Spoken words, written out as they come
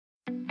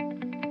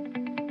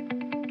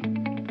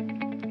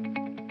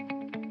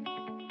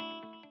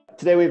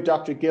Today we have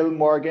Dr. Gil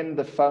Morgan,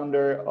 the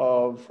founder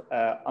of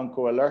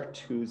OncoAlert,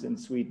 who's in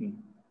Sweden.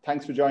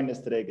 Thanks for joining us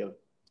today, Gil.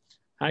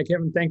 Hi,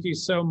 Kevin. Thank you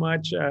so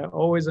much.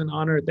 Always an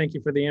honor. Thank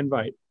you for the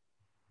invite.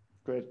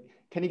 Great.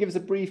 Can you give us a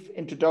brief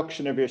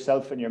introduction of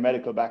yourself and your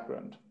medical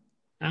background?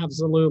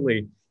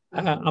 Absolutely.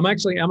 I'm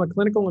a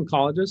clinical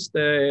oncologist.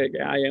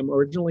 I am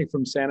originally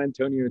from San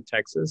Antonio,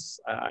 Texas.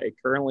 I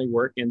currently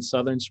work in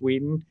southern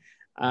Sweden.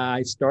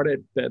 I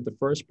started the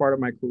first part of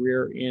my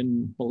career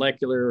in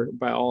molecular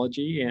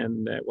biology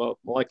and,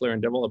 molecular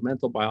and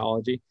developmental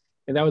biology.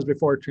 And that was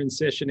before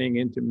transitioning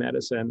into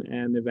medicine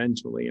and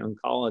eventually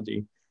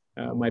oncology.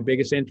 My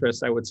biggest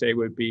interests, I would say,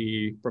 would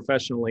be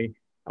professionally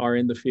are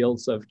in the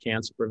fields of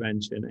cancer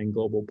prevention and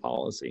global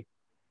policy.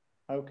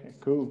 Okay,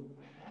 cool.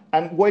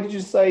 And why did you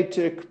decide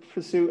to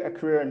pursue a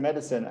career in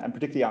medicine and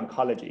particularly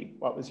oncology?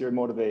 What was your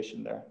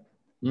motivation there?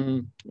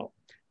 Well,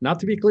 not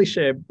to be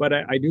cliche, but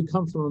I do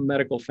come from a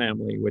medical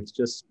family, which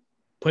just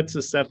puts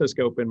a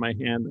stethoscope in my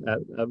hand at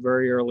a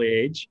very early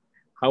age.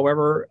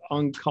 However,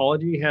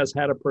 oncology has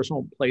had a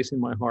personal place in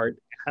my heart,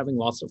 having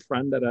lost a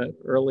friend at an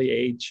early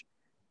age.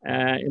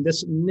 And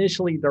this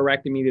initially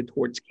directed me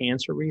towards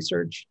cancer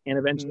research and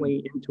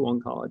eventually into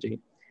oncology.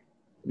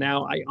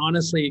 Now, I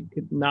honestly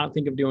could not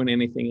think of doing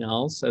anything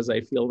else, as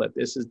I feel that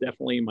this is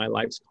definitely my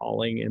life's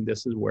calling and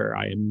this is where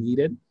I am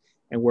needed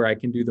and where I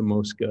can do the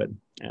most good.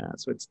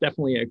 So it's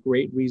definitely a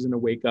great reason to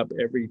wake up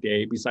every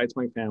day besides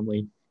my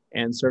family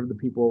and serve the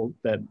people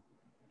that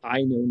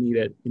I know need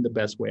it in the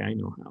best way I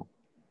know how.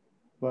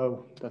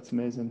 Wow, that's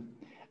amazing.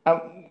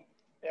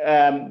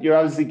 You're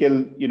obviously,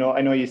 Gil,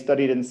 I know you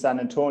studied in San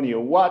Antonio.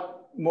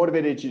 What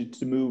motivated you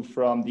to move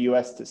from the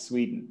US to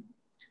Sweden?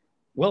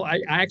 Well, I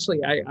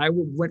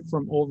went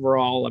from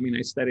overall,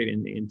 I studied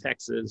in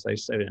Texas, I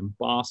studied in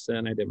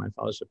Boston, I did my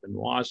fellowship in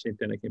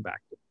Washington, I came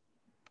back to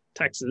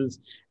Texas.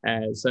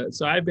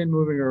 So I've been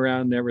moving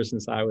around ever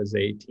since I was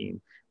 18.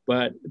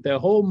 But the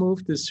whole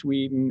move to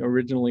Sweden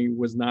originally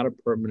was not a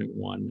permanent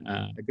one.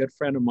 A good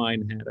friend of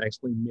mine had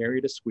actually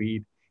married a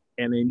Swede,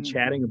 and in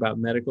chatting about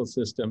medical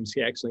systems,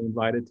 he actually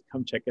invited to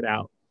come check it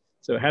out.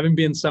 So having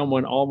been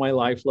someone all my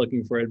life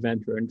looking for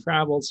adventure and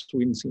travel,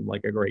 Sweden seemed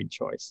like a great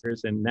choice.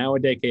 And now a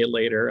decade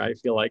later, I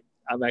feel like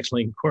I've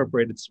actually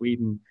incorporated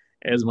Sweden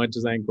as much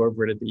as I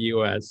incorporated the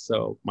US.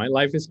 So my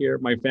life is here,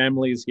 my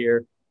family is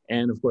here,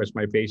 and of course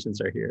my patients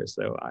are here.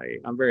 So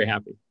I'm very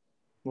happy.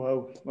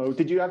 Wow. Well,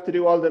 did you have to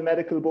do all the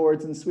medical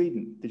boards in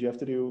Sweden? Did you have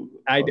to do?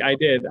 I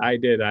did. I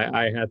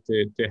had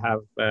to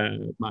have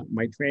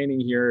my training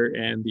here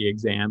and the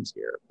exams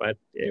here, but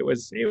it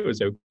was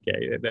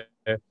okay.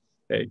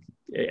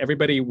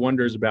 Everybody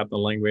wonders about the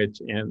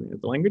language, and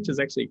the language is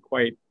actually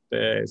quite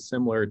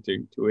similar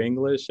to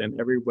English, and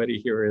everybody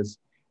here is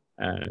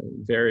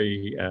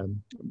very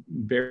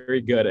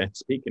good at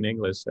speaking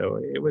English. So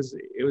it was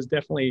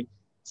definitely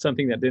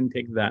something that didn't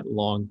take that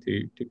long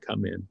to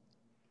come in.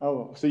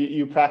 Oh, so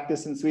you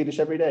practice in Swedish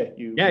every day?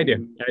 I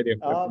do.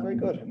 Oh, very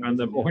good. From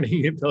the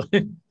morning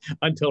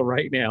until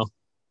right now.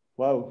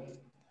 Wow,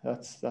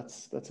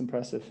 that's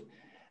impressive.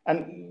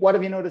 And what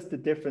have you noticed the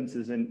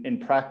differences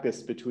in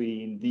practice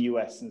between the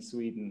US and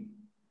Sweden?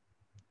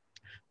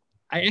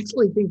 I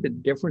actually think the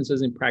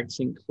differences in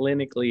practicing,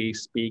 clinically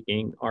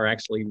speaking, are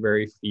actually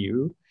very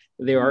few.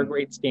 There are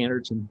great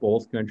standards in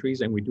both countries,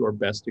 and we do our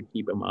best to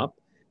keep them up.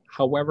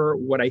 However,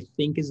 what I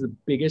think is the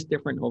biggest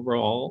difference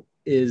overall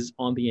is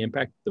on the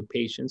impact the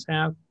patients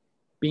have.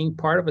 Being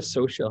part of a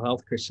social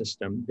healthcare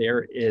system,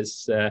 there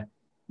is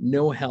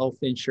no health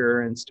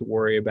insurance to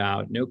worry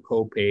about, no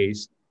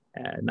co-pays,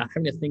 not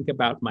having to think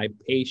about my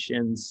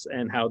patients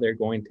and how they're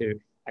going to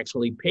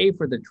actually pay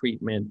for the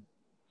treatment.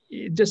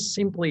 It just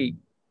simply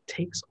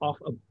takes off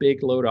a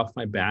big load off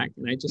my back.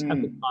 And I just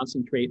have to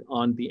concentrate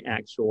on the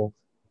actual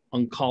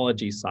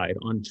oncology side,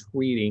 on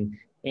treating.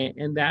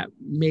 And that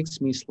makes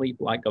me sleep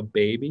like a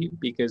baby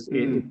because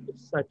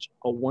it's such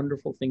a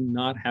wonderful thing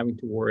not having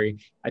to worry.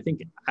 I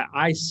think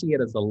I see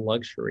it as a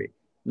luxury,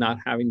 not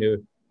having to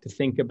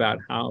think about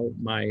how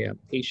my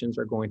patients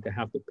are going to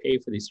have to pay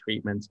for these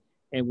treatments.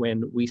 And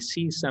when we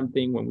see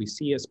something, when we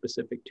see a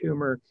specific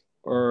tumor,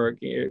 or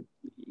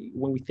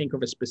when we think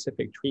of a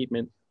specific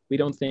treatment, we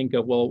don't think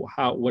of, well,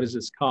 what is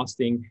this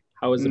costing?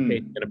 How is the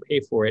patient going to pay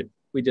for it?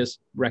 We just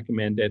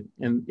recommend it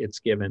and it's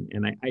given.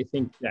 And I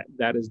think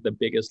that is the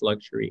biggest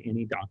luxury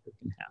any doctor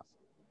can have.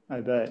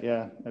 I bet,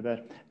 yeah, I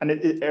bet.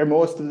 And are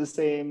most of the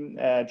same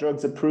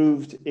drugs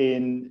approved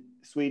in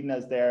Sweden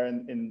as they are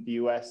in the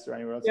US or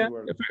anywhere else in the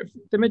world?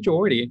 The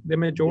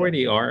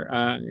majority are.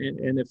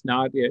 And if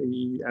not,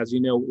 as you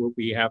know,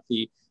 we have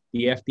the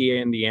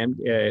FDA and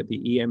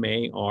the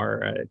EMA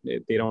are,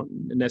 they don't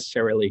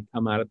necessarily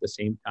come out at the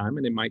same time,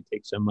 and it might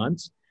take some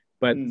months.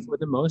 But for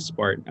the most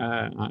part,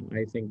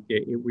 I think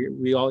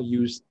we all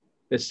use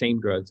the same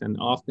drugs, and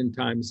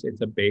oftentimes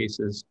it's a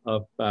basis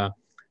of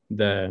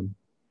the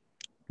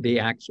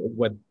actual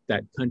what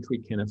that country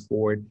can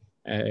afford.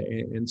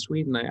 In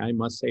Sweden, I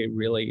must say,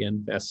 really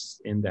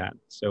invests in that.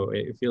 So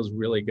it feels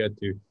really good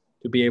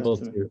to be able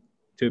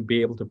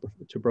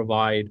to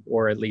provide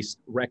or at least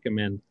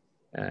recommend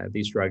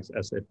these drugs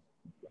as if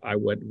I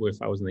would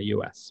if I was in the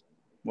U.S.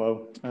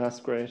 Wow, that's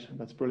great.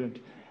 That's brilliant.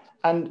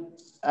 And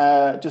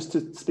just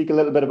to speak a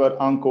little bit about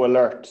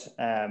OncoAlert,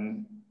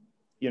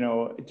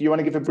 do you want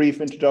to give a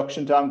brief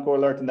introduction to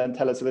OncoAlert and then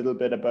tell us a little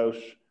bit about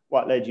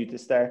what led you to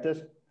start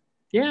it?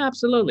 Yeah,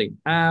 absolutely.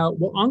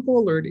 Well,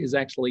 OncoAlert is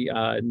actually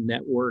a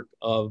network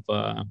of,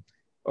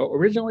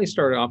 originally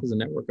started off as a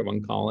network of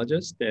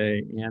oncologists,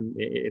 and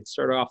it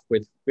started off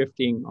with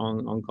 15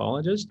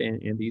 oncologists,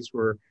 and these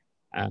were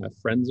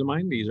friends of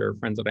mine. These are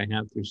friends that I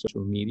have through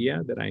social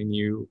media that I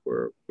knew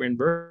were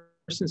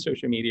versed in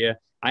social media.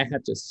 I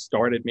had just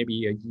started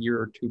maybe a year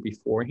or two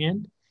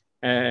beforehand.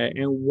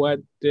 And what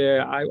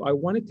I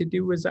wanted to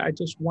do is I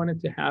just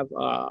wanted to have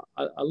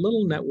a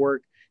little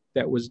network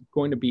that was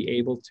going to be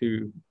able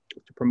to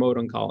promote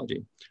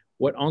oncology.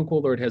 What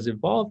OncoAlert has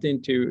evolved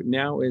into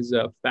now is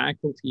a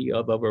faculty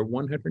of over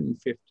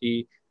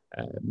 150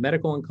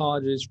 medical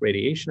oncologists,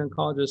 radiation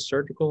oncologists,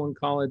 surgical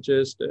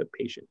oncologists,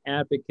 patient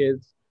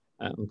advocates,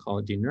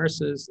 oncology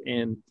nurses,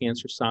 and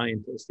cancer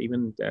scientists.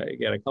 Even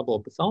got a couple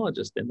of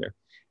pathologists in there.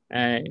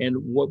 And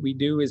what we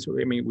do is,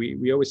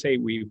 we always say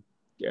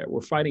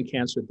we're fighting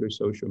cancer through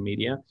social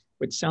media,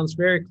 which sounds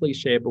very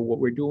cliche, but what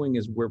we're doing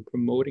is we're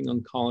promoting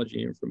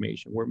oncology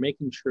information. We're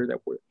making sure that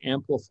we're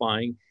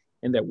amplifying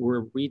and that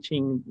we're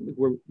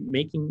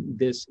making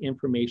this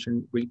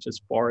information reach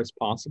as far as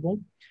possible.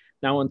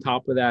 Now, on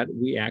top of that,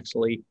 we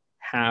actually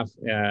have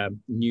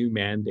new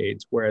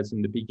mandates, whereas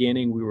in the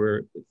beginning, we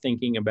were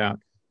thinking about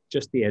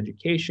just the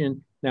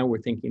education. Now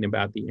we're thinking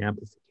about the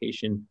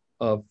amplification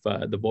of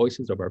the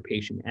voices of our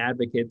patient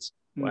advocates,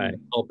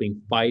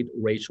 helping fight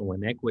racial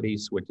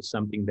inequities, which is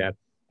something that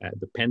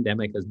the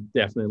pandemic has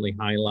definitely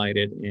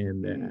highlighted,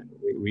 and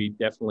we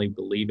definitely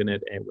believe in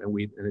it,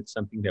 and it's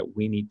something that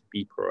we need to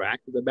be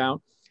proactive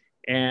about.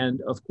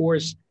 And of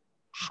course,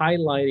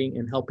 highlighting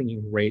and helping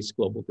erase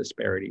global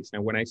disparities.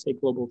 Now, when I say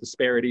global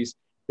disparities,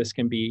 this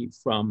can be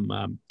from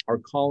our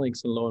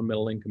colleagues in low and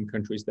middle income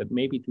countries that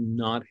maybe do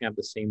not have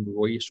the same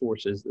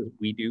resources that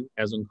we do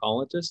as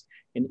oncologists,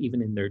 and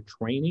even in their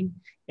training.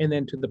 And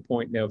then to the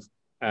point of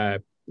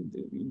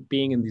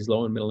being in these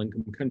low and middle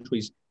income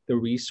countries, the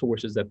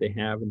resources that they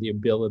have and the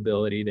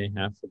availability they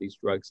have for these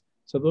drugs.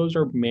 So those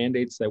are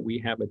mandates that we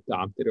have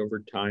adopted over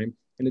time.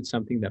 And it's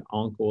something that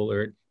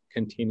OncoAlert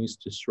continues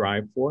to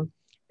strive for.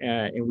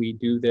 And we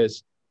do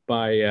this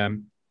by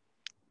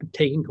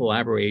taking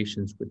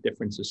collaborations with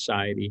different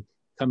society,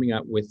 coming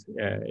up with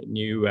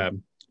new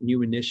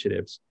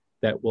initiatives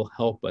that will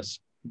help us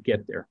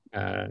get there.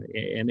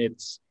 And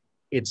it's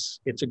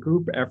a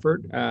group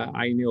effort.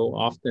 I know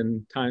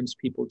oftentimes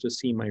people just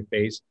see my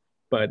face,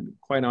 but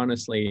quite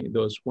honestly,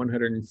 those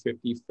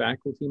 150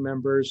 faculty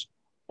members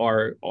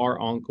are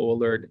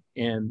OncoAlert,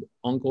 and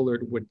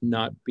OncoAlert would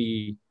not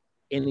be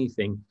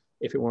anything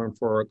if it weren't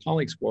for our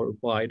colleagues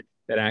worldwide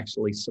that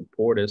actually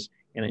support us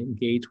and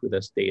engage with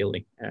us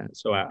daily.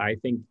 So I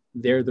think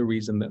they're the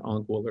reason that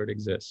OncoAlert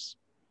exists.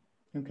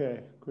 Okay,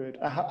 great.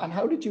 And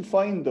how did you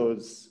find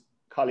those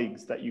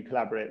colleagues that you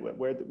collaborate with?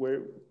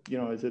 Where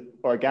is it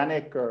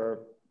organic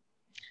or?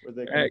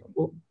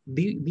 Well,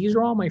 these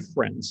are all my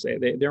friends.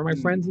 They're my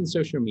friends in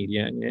social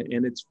media.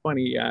 And it's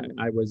funny,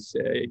 I was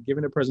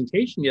given a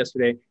presentation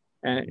yesterday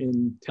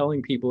and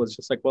telling people, it's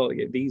just like, well,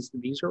 these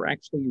are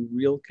actually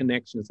real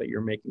connections that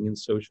you're making in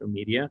social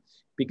media,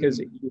 because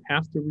you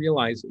have to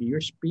realize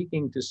you're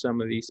speaking to some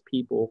of these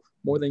people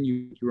more than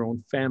your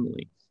own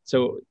family.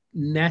 So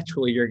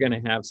naturally, you're going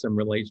to have some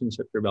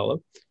relationship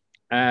develop.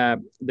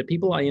 The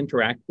people I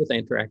interact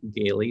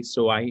daily.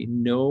 So I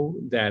know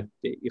that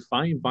if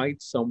I invite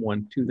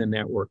someone to the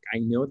network, I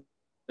know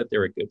that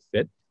they're a good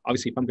fit.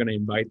 Obviously, if I'm going to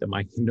invite them,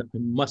 I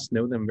must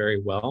know them very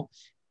well,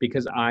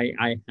 because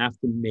I have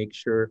to make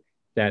sure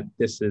that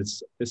this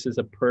is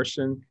a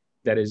person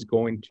that is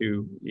going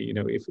to,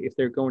 if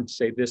they're going to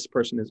say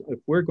if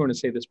we're going to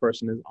say this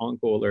person is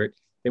OncoAlert,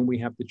 then we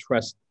have to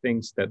trust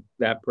things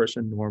that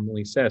person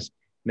normally says.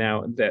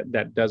 Now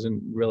that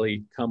doesn't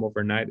really come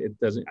overnight.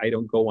 I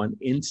don't go on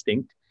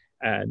instinct.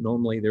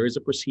 Normally there is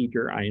a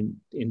procedure.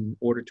 In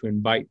order to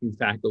invite new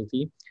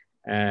faculty,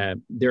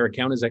 their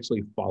account is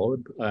actually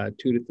followed 2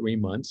 to 3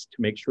 months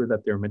to make sure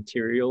that their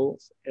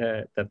materials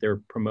that they're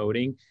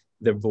promoting,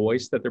 the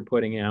voice that they're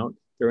putting out,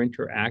 their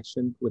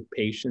interaction with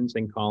patients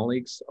and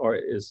colleagues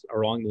is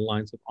along the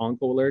lines of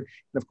OncoAlert.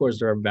 And of course,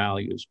 their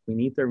values. We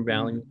need their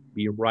values to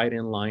be right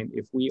in line.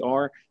 If we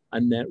are a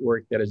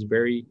network that is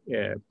very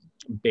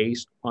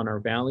based on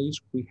our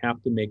values, we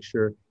have to make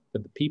sure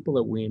that the people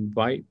that we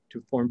invite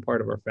to form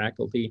part of our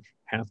faculty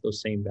have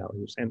those same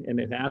values. And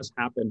it has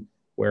happened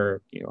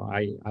where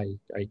I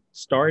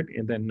start,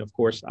 and then of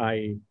course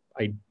I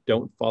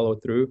don't follow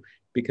through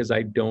because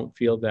I don't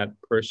feel that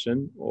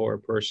person or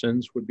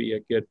persons would be a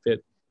good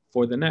fit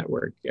for the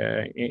network.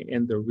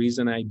 And the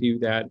reason I do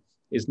that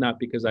is not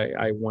because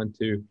I want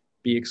to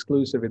be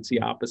exclusive. It's the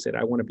opposite.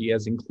 I want to be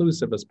as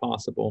inclusive as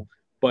possible,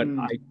 but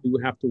I do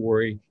have to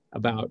worry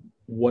about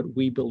what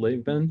we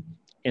believe in,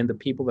 and the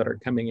people that are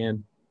coming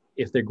in,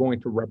 if they're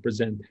going to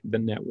represent the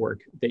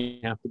network, they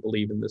have to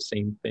believe in the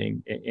same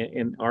thing.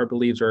 And our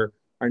beliefs are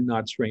our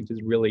not strength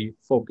is really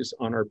focus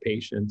on our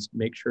patients,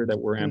 make sure that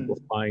we're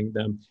amplifying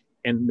them,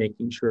 and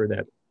making sure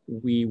that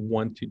we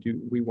want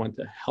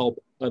to help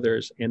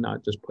others and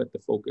not just put the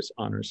focus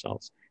on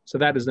ourselves. So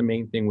that is the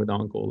main thing with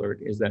OncoAlert,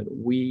 is that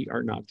we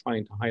are not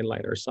trying to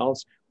highlight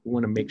ourselves. We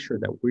want to make sure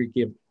that we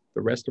give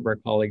the rest of our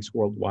colleagues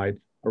worldwide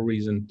a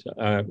reason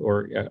to,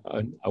 or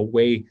a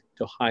way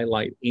to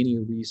highlight any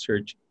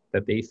research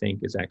that they think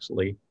is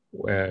actually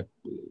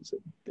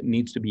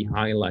needs to be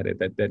highlighted,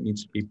 that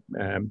needs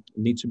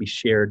to be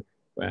shared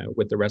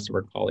with the rest of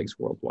our colleagues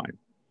worldwide.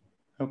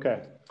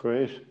 Okay,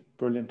 great,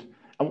 brilliant.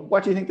 And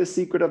what do you think the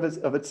secret of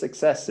its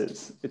success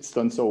is? It's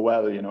done so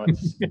well, you know.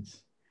 It's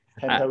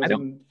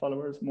 10,000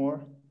 followers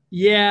more.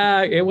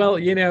 Yeah, well,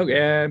 you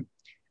know,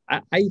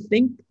 I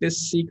think the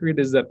secret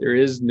is that there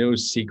is no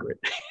secret.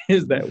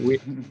 Is that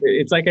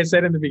it's like I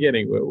said in the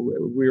beginning,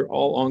 we're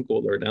all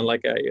OncoAlert, and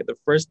like the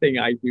first thing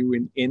I do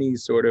in any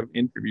sort of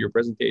interview or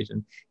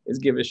presentation is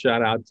give a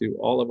shout out to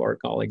all of our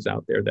colleagues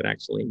out there that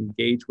actually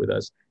engage with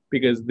us,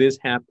 because this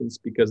happens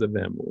because of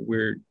them.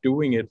 We're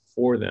doing it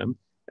for them.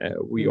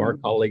 We are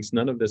colleagues.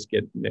 None of this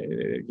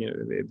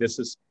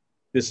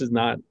this is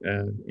not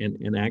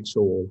an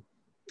actual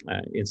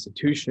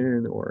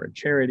institution or a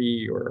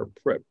charity or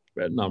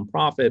a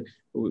nonprofit.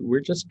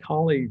 We're just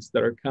colleagues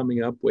that are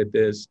coming up with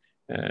this.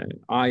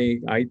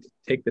 I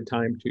take the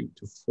time to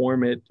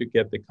form it, to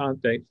get the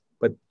content,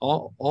 but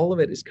all of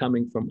it is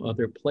coming from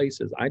other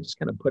places. I just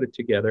kind of put it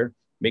together,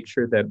 make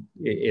sure that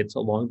it's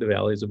along the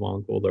values of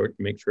OncoAlert,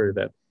 make sure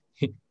that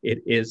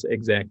it is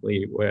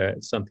exactly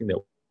something that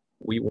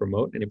we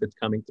promote. And if it's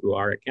coming through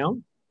our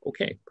account,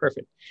 okay,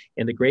 perfect.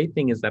 And the great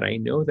thing is that I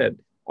know that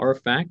our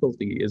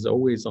faculty is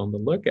always on the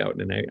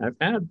lookout. And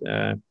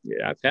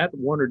I've had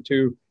one or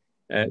two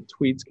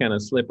tweets kind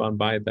of slip on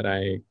by that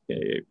I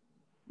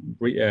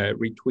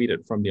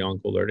retweeted from the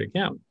OncoAlert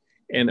account.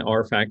 And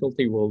our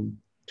faculty will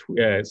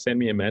send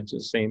me a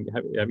message saying,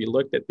 have you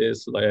looked at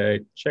this?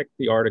 Check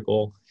the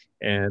article.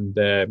 And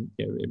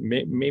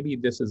maybe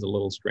this is a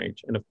little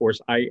strange. And of course,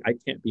 I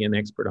can't be an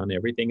expert on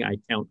everything. I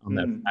count on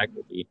that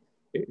faculty,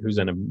 who's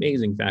an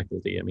amazing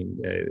faculty. I mean,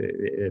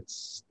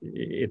 it's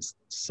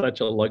such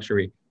a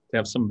luxury to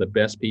have some of the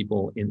best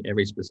people in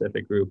every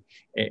specific group.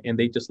 And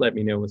they just let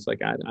me know, it's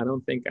like, I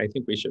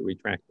think we should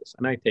retract this.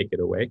 And I take it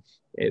away.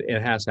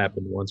 It has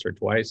happened once or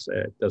twice.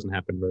 It doesn't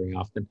happen very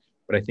often.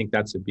 But I think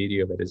that's the beauty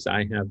of it, is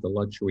I have the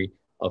luxury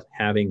of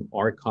having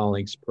our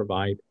colleagues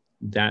provide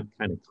that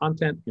kind of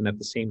content, and at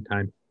the same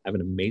time have an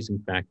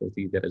amazing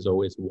faculty that is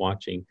always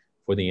watching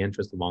for the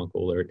interest of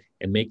OncoAlert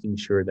and making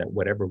sure that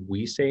whatever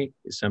we say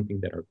is something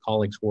that our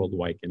colleagues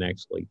worldwide can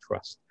actually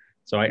trust.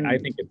 So I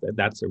think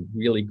that's a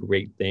really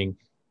great thing.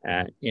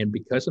 And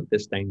because of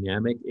this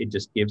dynamic, it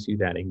just gives you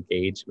that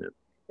engagement.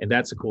 And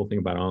that's the cool thing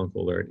about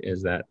OncoAlert,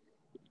 is that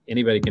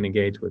anybody can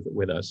engage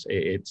with us.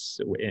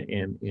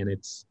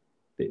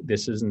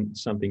 This isn't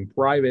something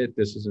private.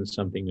 This isn't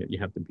something that you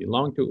have to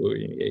belong to.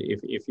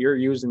 If you're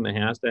using the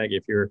hashtag,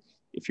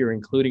 if you're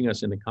including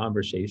us in the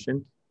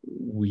conversation,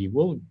 we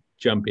will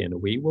jump in.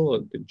 We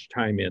will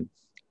chime in.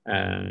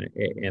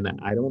 And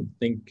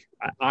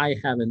I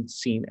haven't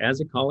seen,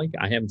 as a colleague,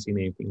 I haven't seen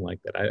anything like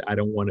that. I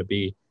don't want to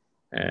be,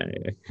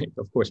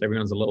 of course,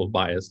 everyone's a little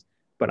biased,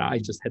 but I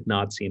just had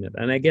not seen it.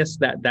 And I guess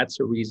that's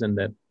the reason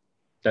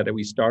that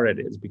we started,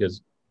 is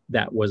because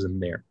that wasn't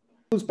there.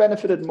 Who's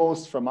benefited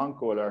most from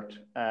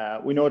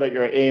OncoAlert? We know that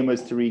your aim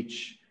is to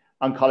reach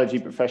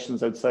oncology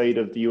professionals outside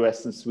of the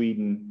US and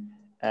Sweden,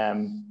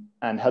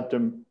 and help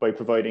them by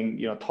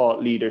providing,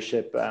 thought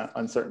leadership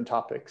on certain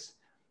topics.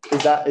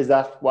 Is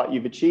that what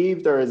you've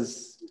achieved, or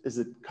is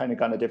it kind of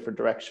gone a different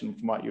direction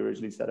from what you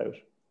originally set out?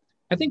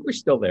 I think we're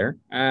still there.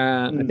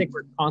 I think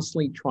we're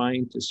constantly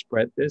trying to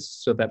spread this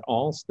so that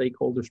all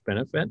stakeholders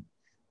benefit.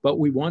 But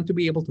we want to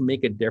be able to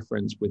make a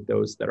difference with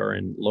those that are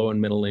in low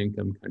and middle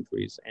income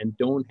countries and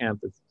don't have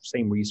the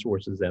same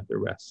resources as the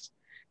rest.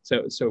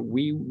 So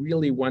we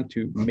really want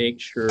to make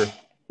sure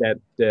that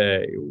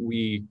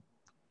we,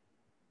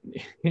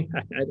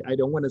 I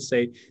don't want to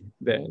say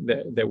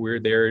that we're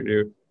there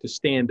to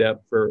stand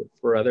up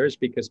for others,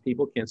 because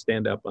people can't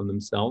stand up on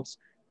themselves,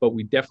 but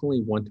we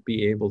definitely want to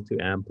be able to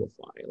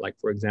amplify. Like,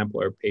 for example,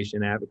 our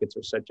patient advocates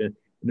are such an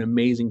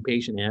amazing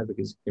patient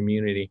advocacy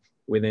community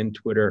within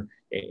Twitter,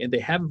 and they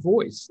have a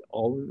voice.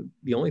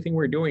 The only thing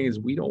we're doing is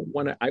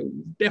I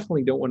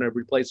definitely don't want to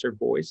replace their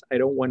voice. I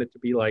don't want it to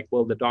be like,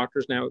 well, the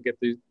doctors now get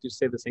to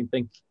say the same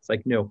thing. It's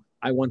like, no,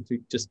 I want to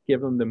just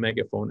give them the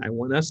megaphone. I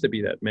want us to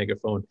be that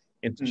megaphone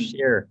and to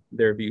share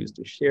their views,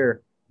 to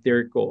share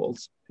their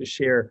goals, to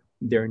share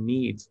their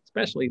needs,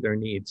 especially their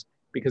needs,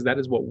 because that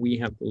is what we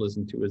have to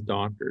listen to as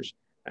doctors.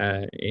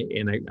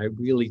 And I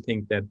really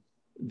think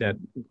that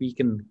we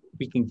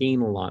can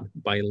gain a lot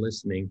by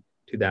listening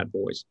to that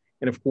voice.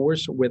 And of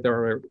course, with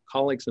our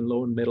colleagues in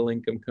low and middle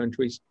income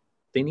countries,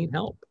 they need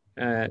help.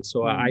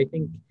 So I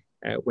think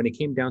when it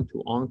came down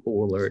to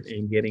OncoAlert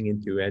and getting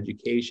into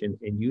education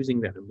and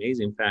using that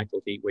amazing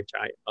faculty, which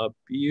I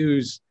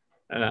abuse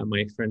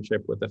my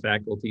friendship with the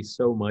faculty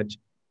so much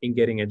in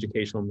getting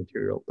educational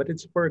material, but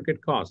it's for a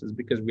good cause. It's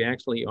because we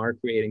actually are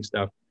creating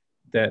stuff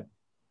that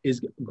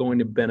is going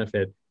to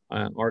benefit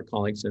our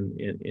colleagues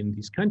in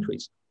these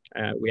countries.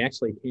 We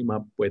actually came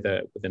up with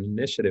an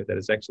initiative that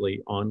is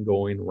actually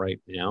ongoing right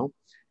now,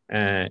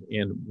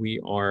 and we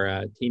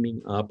are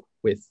teaming up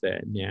with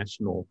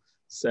national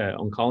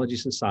oncology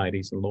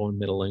societies in low and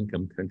middle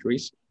income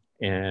countries,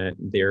 and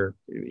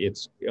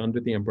it's under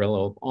the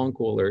umbrella of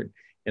OncoAlert,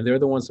 and they're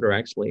the ones that are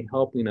actually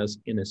helping us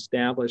in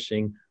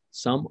establishing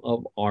some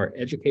of our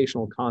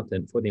educational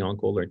content for the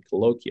OncoAlert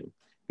colloquium,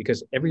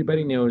 because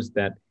everybody knows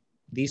that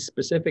these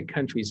specific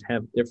countries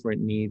have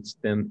different needs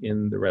than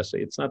in the rest.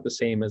 It's not the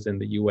same as in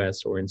the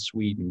US or in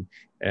Sweden.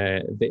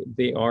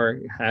 They are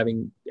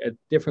having a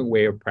different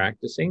way of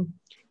practicing,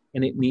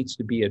 and it needs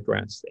to be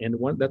addressed. And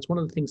that's one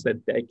of the things that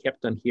I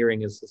kept on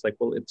hearing is it's like,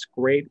 well, it's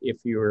great if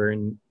you're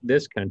in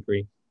this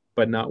country,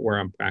 but not where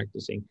I'm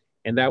practicing.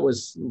 And that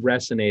was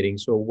resonating.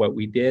 So what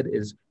we did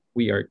is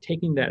we are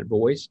taking that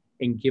voice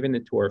and giving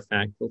it to our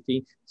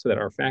faculty so that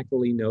our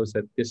faculty knows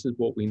that this is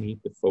what we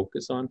need to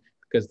focus on,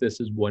 because this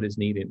is what is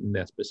needed in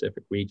that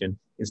specific region,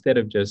 instead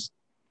of just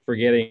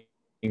forgetting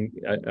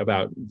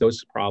about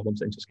those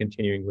problems and just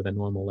continuing with a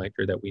normal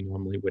lecture that we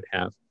normally would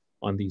have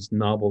on these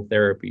novel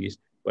therapies,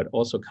 but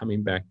also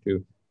coming back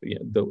to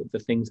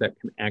the things that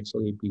can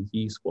actually be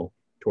useful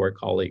to our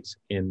colleagues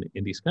in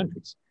these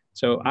countries.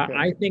 So okay.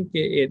 I think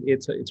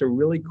it's a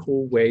really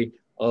cool way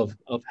of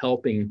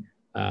helping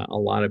a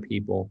lot of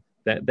people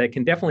that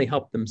can definitely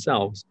help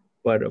themselves.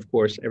 But of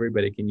course,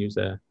 everybody can use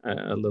a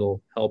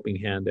little helping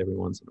hand every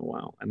once in a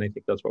while. And I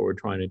think that's what we're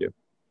trying to do.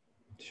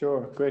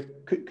 Sure,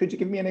 great. Could you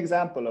give me an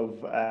example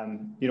of,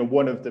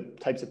 one of the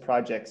types of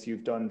projects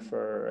you've done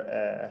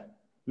for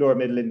lower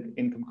middle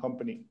income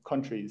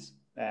countries,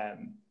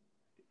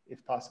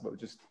 if possible,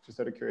 just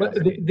out of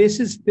curiosity? Well, this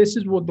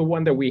is what the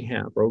one that we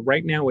have.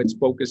 Right now, it's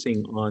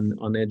focusing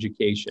on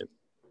education.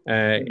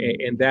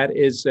 And that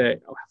is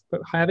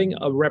having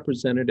a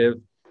representative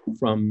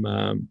from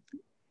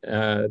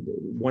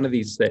one of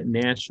these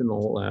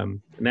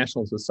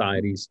national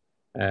societies.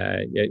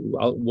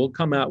 We'll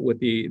come out with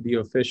the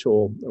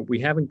official. We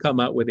haven't come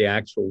out with the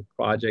actual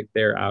project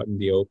there out in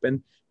the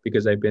open,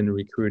 because I've been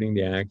recruiting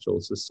the actual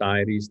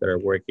societies that are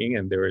working,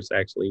 and there is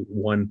actually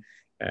one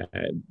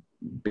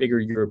bigger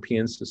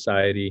European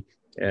society.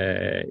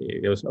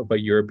 It was a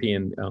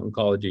European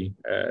oncology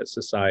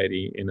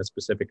society in a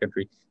specific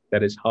country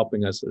that is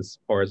helping us as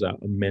far as a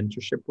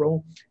mentorship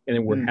role. And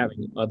then we're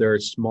having other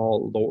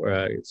small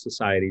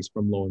societies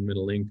from low and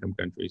middle income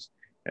countries.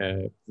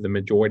 The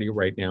majority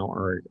right now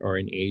are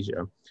in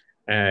Asia.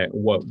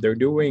 What they're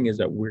doing is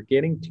that we're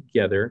getting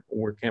together,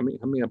 we're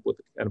coming up with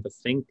kind of a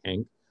think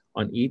tank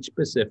on each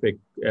specific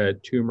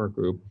tumor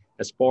group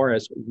as far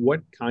as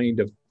what kind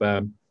of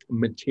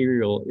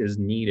material is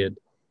needed,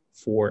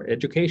 for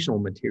educational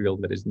material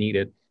that is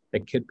needed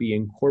that could be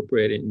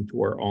incorporated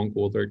into our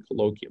OncoAlert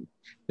colloquium.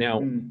 Now,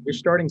 we're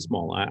starting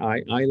small.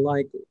 I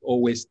like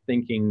always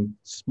thinking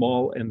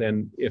small, and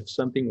then if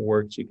something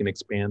works, you can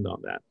expand on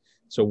that.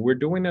 So we're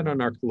doing it on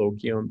our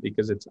colloquium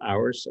because it's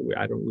ours. So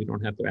we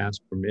don't have to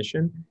ask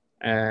permission,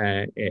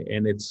 and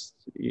it's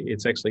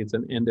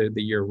an end of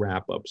the year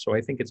wrap up. So I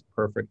think it's a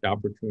perfect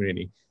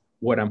opportunity.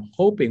 What I'm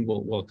hoping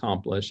we'll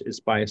accomplish is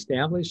by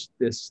establishing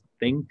this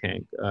think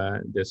tank,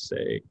 this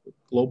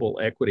global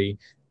equity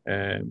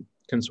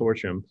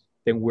consortium,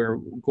 then we're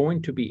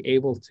going to be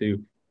able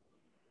to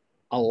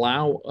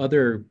allow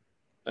other,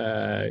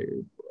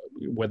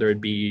 whether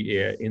it be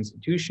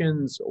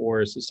institutions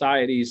or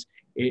societies,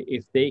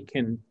 if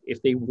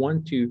they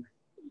want to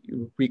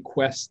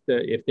request,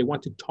 if they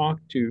want to talk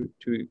to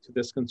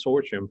this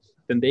consortium,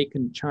 then they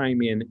can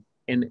chime in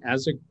and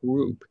as a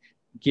group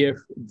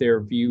give their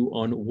view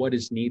on what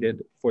is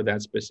needed for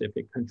that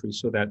specific country,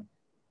 so that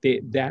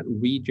that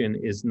region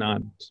is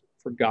not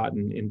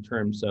forgotten in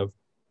terms of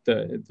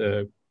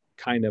the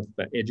kind of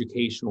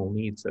educational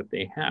needs that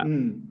they have.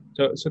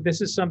 So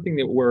this is something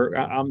that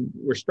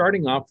we're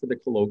starting off for the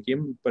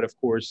colloquium, but of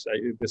course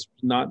this is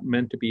not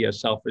meant to be a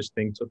selfish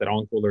thing so that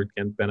OncoAlert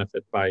can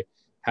benefit by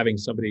having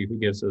somebody who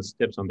gives us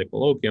tips on the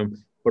colloquium,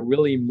 but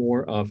really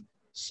more of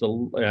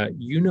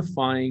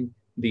unifying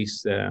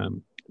these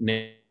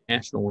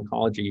national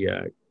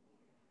oncology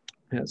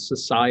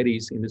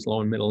societies in these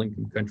low and middle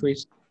income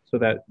countries, so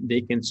that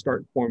they can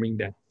start forming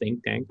that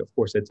think tank. Of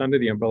course, it's under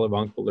the umbrella of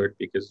OncoAlert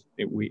because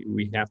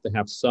we have to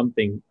have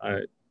something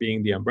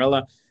being the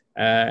umbrella.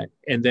 And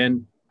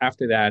then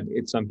after that,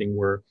 it's something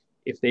where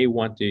if they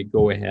want to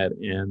go ahead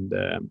and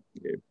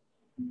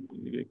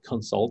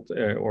consult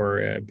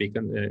or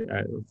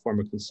form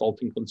a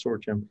consulting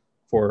consortium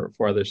for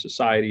other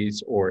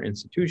societies or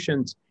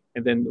institutions.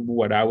 And then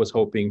what I was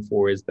hoping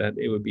for is that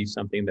it would be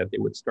something that they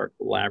would start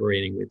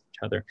collaborating with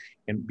each other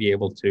and be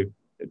able to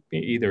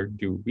either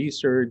do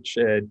research,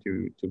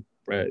 to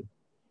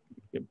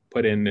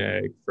put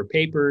in for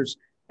papers,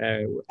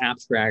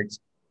 abstracts,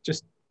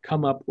 just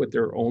come up with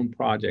their own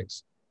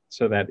projects,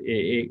 so that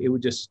it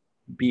would just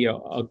be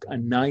a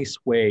nice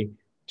way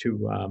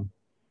to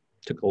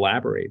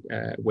collaborate,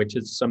 which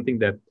is something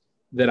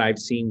that I've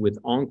seen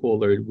with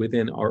OncoAlert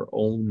within our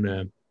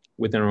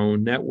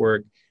own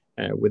network.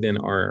 within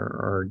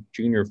our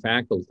junior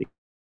faculty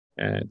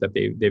that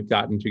they've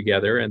gotten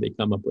together and they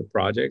come up with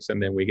projects,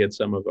 and then we get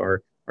some of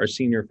our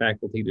senior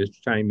faculty to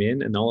chime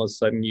in, and all of a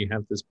sudden you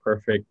have this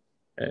perfect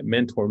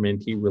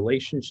mentor-mentee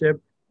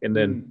relationship, and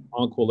then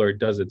OncoAlert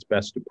does its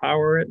best to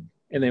power it,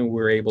 and then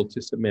we're able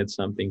to submit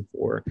something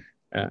for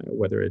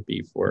whether it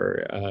be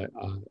for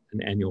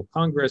an annual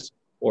congress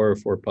or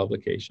for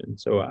publication.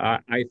 So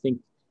I think,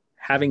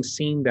 having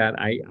seen that,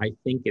 I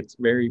think it's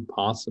very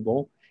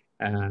possible.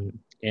 And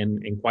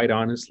quite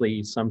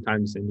honestly,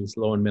 sometimes in these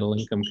low and middle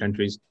income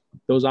countries,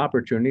 those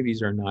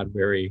opportunities are not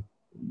very,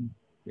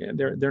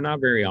 they're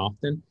not very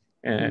often.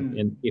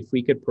 And if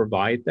we could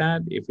provide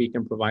that, if we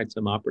can provide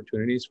some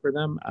opportunities for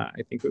them,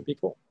 I think it would be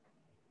cool.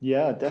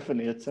 Yeah,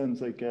 definitely. It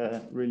sounds like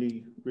a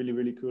really, really,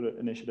 really cool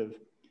initiative.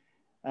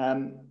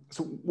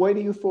 So why do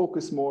you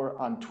focus more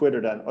on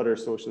Twitter than other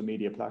social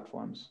media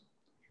platforms?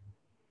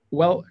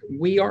 Well,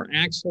 we are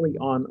actually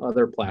on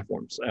other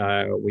platforms.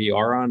 We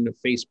are on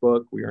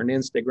Facebook, we are on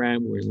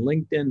Instagram, we're on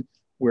LinkedIn,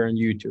 we're on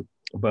YouTube.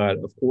 But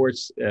of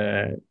course,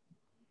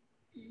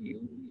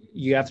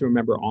 you have to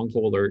remember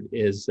OncoAlert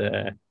is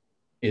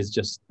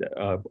just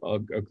a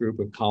group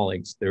of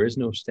colleagues. There is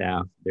no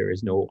staff. There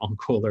is no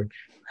OncoAlert.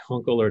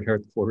 OncoAlert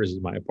headquarters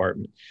is my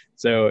apartment.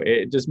 So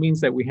it just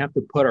means that we have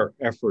to put our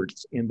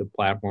efforts in the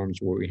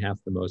platforms where we have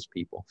the most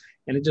people.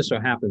 And it just so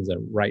happens that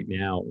right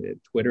now,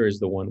 Twitter is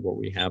the one where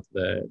we have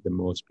the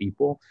most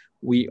people.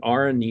 We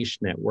are a niche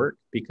network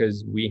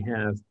because we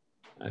have,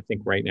 I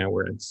think right now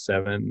we're at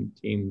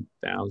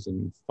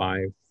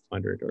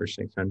 17,500 or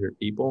 600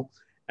 people.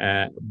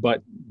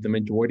 But the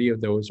majority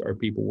of those are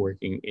people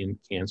working in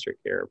cancer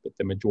care. But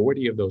the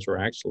majority of those are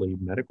actually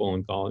medical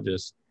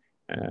oncologists,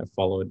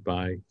 followed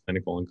by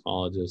clinical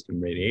oncologists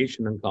and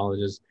radiation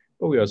oncologists.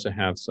 But we also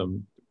have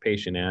some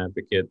patient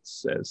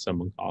advocates, some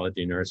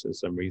oncology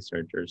nurses, some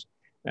researchers.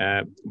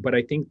 But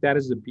I think that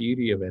is the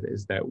beauty of it,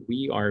 is that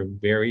we are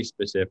very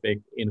specific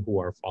in who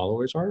our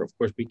followers are. Of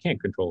course, we can't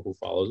control who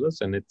follows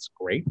us, and it's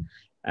great.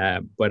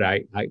 But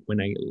I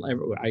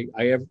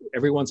have,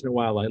 every once in a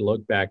while, I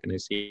look back and I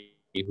see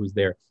who's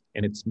there,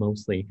 and it's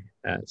mostly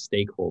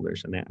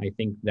stakeholders, and I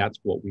think that's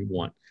what we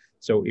want.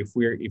 So if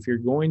you're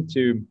going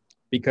to,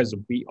 because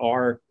we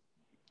are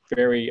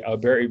a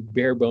very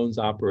bare bones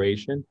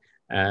operation,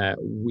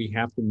 we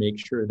have to make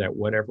sure that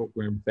whatever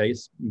we're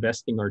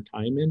investing our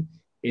time in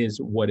is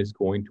what is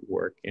going to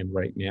work. And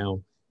right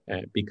now,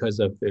 because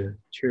of the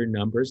sheer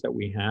numbers that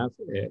we have,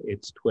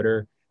 it's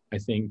Twitter. I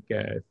think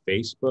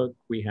Facebook,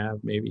 we have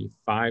maybe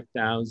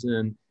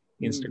 5,000.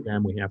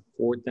 Instagram, we have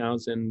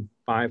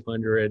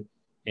 4,500.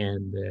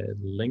 And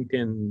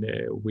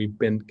LinkedIn, we've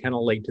been kind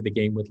of late to the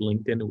game with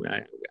LinkedIn.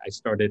 I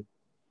started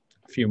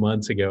a few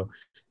months ago,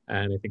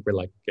 and I think we're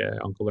like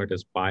OncoAlert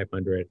is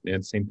 500,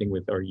 and same thing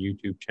with our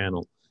YouTube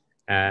channel.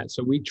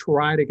 So we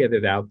try to get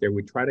it out there.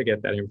 We try to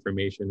get that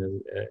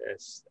information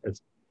as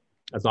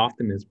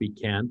often as we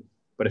can.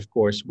 But of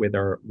course, with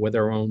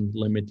our own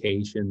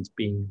limitations,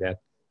 being that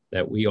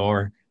we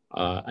are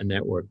a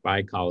network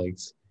by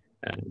colleagues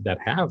that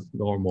have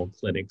normal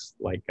clinics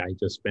like I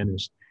just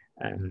finished.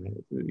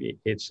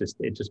 It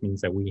just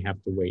means that we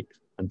have to wait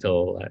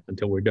until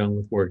we're done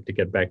with work to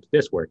get back to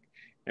this work,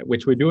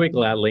 which we're doing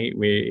gladly.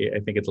 I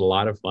think it's a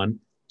lot of fun,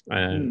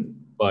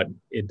 but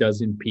it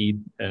does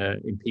impede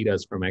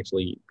us from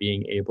actually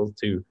being able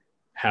to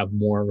have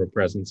more of a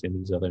presence in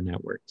these other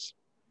networks.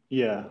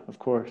 Yeah, of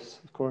course.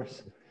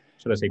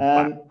 Should I say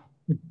platforms?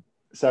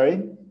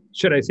 Sorry?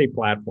 Should I say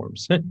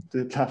platforms?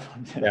 The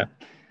platforms, yeah.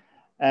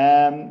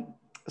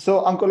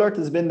 So OncoAlert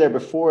has been there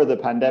before the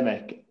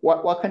pandemic.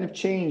 What kind of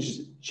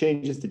changes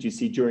did you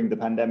see during the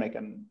pandemic,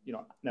 and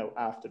now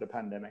after the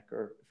pandemic,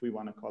 or if we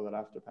want to call it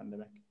after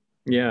pandemic?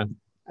 Yeah,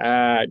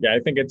 I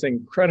think it's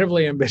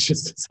incredibly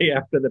ambitious to say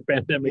after the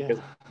pandemic.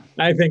 Yeah.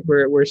 I think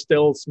we're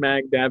still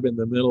smack dab in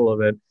the middle of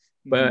it.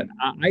 But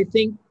I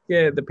think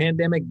the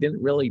pandemic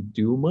didn't really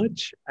do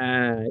much.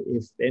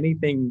 If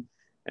anything,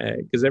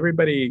 because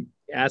everybody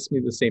asked me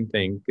the same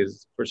thing,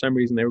 because for some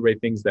reason everybody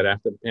thinks that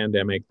after the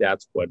pandemic,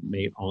 that's what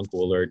made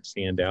OncoAlert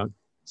stand out.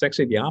 It's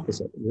actually the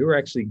opposite. We were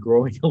actually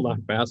growing a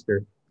lot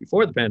faster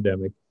before the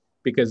pandemic,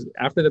 because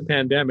after the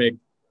pandemic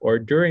or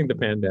during the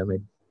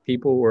pandemic,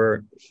 people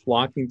were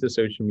flocking to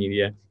social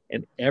media,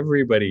 and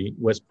everybody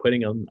was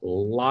putting a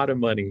lot of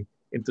money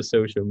into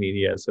social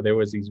media. So there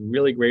was these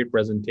really great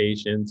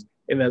presentations,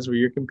 and that's what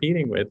you're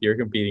competing with. You're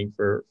competing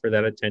for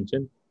that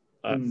attention.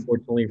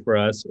 Fortunately for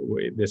us,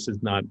 this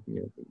is not,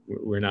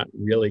 we're not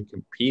really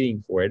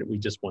competing for it. We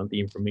just want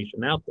the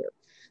information out there.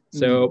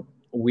 So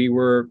we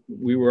were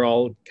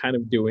all kind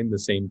of doing the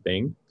same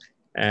thing.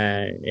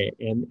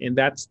 And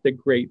that's the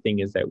great thing,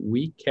 is that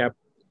we kept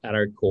at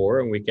our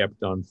core, and we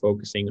kept on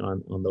focusing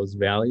on those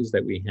values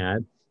that we had.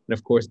 And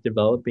of course,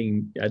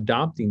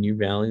 adopting new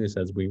values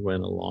as we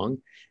went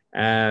along.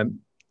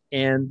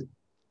 And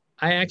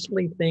I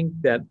actually think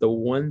that the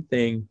one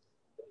thing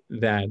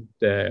that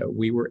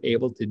we were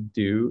able to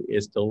do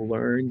is to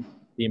learn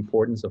the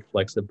importance of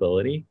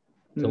flexibility,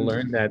 to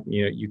learn that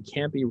you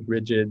can't be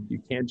rigid. You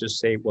can't just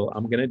say, well,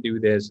 I'm going to do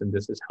this and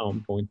this is how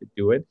I'm going to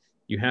do it.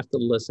 You have to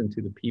listen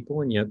to the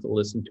people and you have to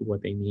listen to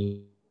what they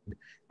need.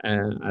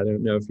 I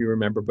don't know if you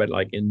remember, but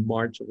like in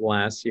March of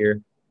last year,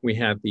 we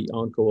had the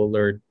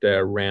OncoAlert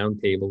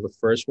roundtable, the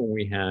first one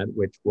we had,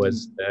 which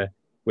was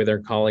with our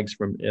colleagues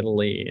from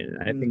Italy.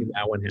 And I think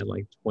that one had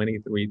like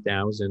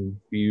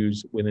 23,000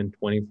 views within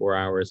 24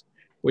 hours,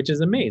 which is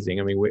amazing.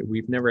 I mean,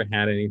 we've never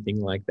had anything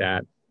like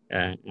that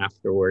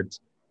afterwards.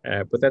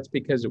 But that's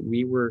because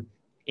we were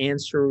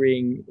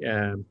answering,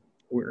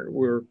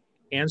 we're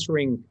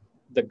answering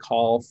the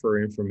call for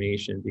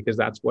information, because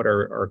that's what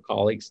our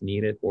colleagues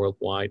needed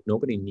worldwide.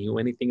 Nobody knew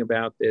anything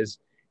about this.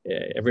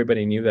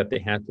 Everybody knew that they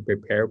had to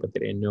prepare, but they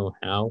didn't know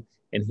how.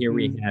 And here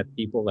we had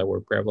people that were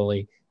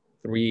probably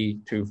 3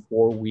 to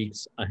 4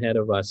 weeks ahead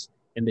of us,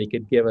 and they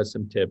could give us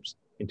some tips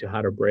into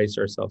how to brace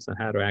ourselves and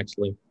how to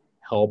actually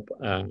help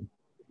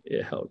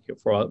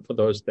for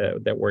those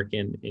that work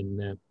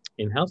in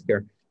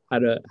healthcare, how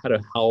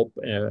to help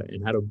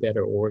and how to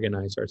better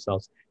organize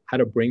ourselves, how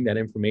to bring that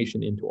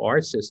information into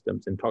our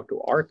systems and talk to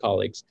our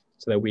colleagues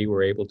so that we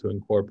were able to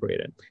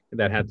incorporate it. And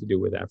that had to do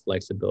with that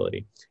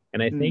flexibility.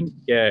 And I think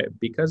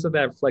because of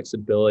that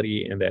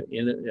flexibility and that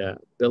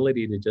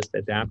ability to just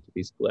adapt to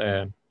these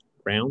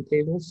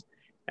roundtables,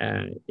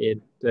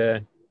 it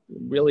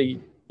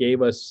really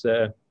gave us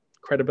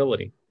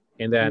credibility.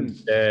 And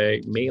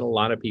that made a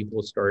lot of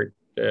people start,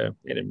 it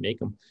didn't make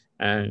them,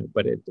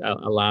 but it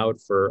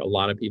allowed for a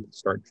lot of people to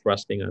start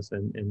trusting us,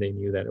 and they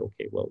knew that,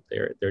 okay, well,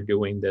 they're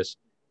doing this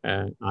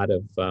out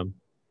of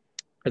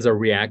as a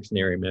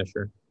reactionary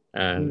measure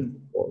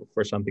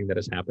for something that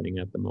is happening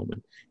at the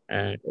moment.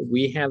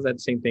 We have that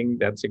same thing.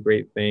 That's a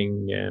great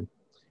thing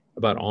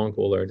about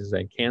OncoAlert, is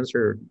that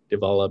cancer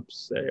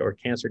develops or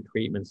cancer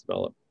treatments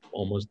develop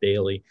almost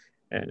daily,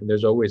 and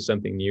there's always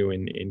something new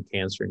in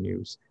cancer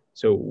news.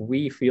 So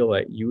we feel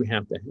that you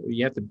have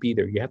to be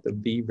there. You have to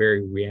be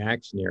very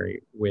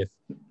reactionary with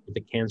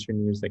the cancer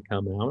news that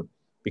come out,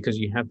 because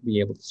you have to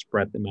be able to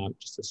spread them out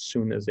just as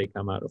soon as they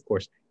come out. Of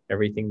course,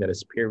 everything that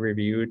is peer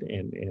reviewed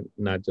and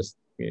not just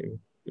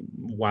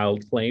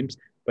wild claims,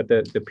 but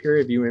the peer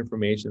review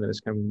information that is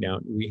coming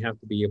down, we have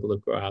to be able to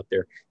go out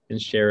there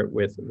and share it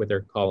with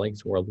our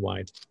colleagues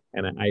worldwide.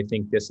 And I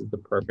think this is the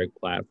perfect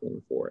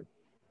platform for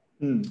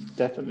it.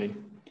 Definitely.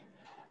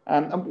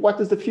 And what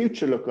does the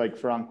future look like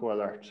for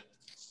OncoAlert?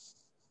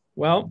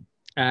 Well,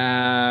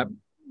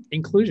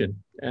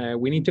 inclusion.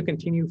 We need to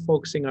continue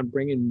focusing on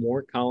bringing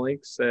more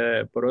colleagues,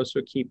 but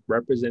also keep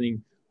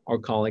representing our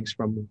colleagues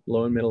from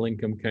low and middle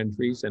income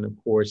countries, and of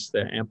course,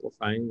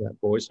 amplifying that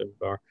voice of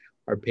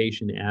our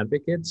patient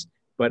advocates.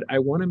 But I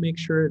want to make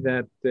sure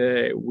that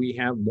we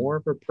have more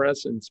of a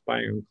presence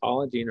by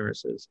oncology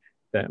nurses,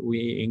 that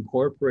we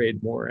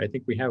incorporate more. I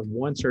think we have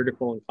one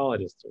surgical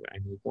oncologist. So I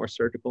need more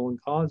surgical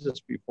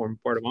oncologists to form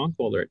part of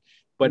OncoAlert.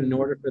 But in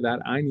order for that,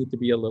 I need to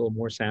be a little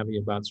more savvy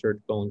about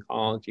surgical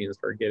oncology and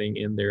start getting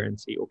in there and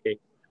see, okay,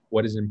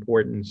 what is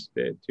important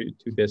to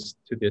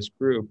this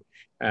group.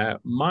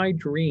 My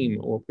dream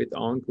with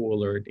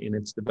OncoAlert in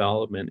its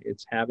development,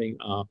 it's having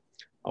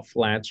a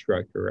flat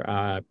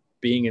structure.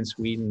 Being in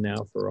Sweden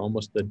now for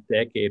almost a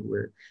decade,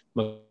 we're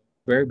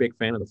very big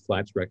fan of the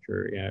flat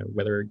structure.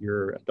 Whether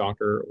you're a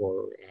doctor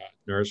or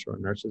a nurse or a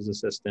nurse's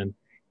assistant,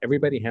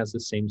 everybody has the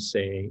same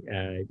say.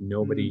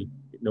 Nobody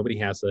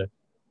has a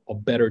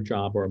better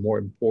job or a more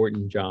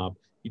important job.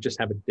 You just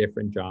have a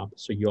different job.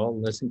 So you all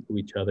listen to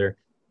each other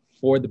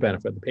for the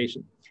benefit of the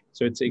patient.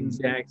 So it's the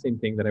exact same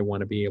thing that I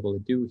want to be able to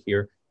do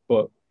here,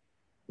 but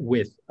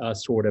with a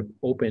sort of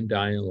open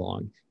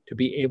dialogue, to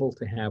be able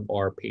to have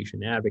our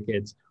patient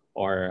advocates,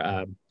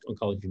 our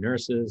oncology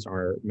nurses,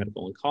 our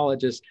medical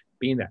oncologists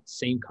be in that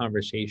same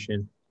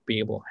conversation, be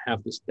able to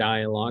have this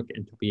dialogue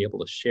and to be able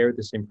to share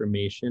this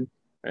information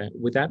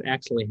without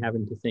actually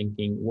having to think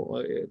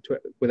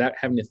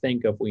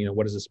of,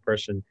 what does this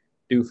person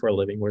do for a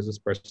living? What is this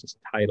person's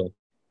title?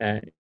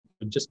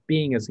 Just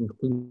being as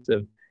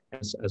inclusive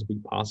as we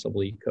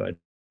possibly could.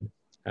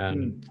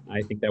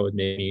 I think that would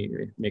make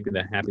me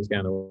the happiest guy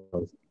in the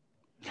world.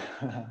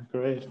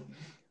 Great,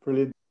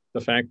 brilliant. The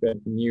fact that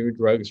new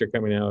drugs are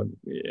coming out,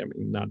 I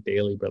mean, not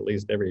daily, but at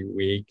least every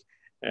week,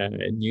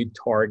 new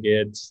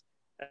targets,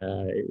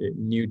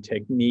 new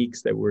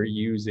techniques that we're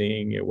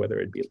using, whether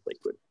it be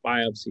liquid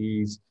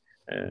biopsies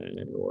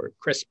or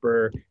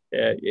CRISPR,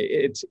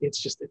 it's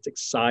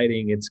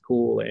exciting, it's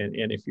cool.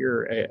 And if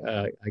you're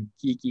a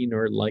geeky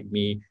nerd like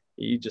me,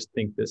 you just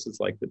think this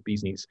is like the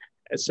bee's knees.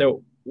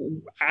 So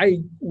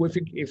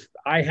if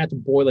I had to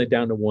boil it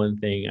down to one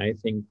thing, I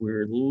think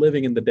we're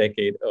living in the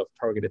decade of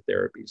targeted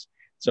therapies.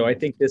 So I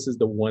think this is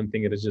the one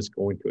thing that is just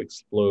going to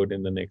explode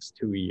in the next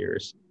 2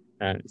 years.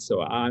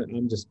 So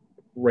I'm just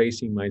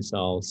bracing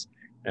myself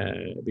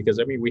because,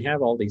 I mean, we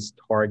have all these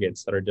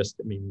targets that are just,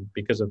 I mean,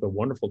 because of the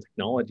wonderful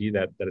technology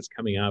that is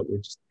coming out, we're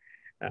just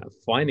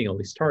finding all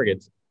these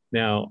targets.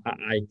 Now,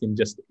 I can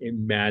just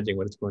imagine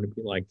what it's going to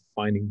be like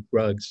finding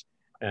drugs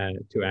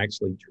to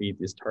actually treat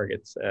these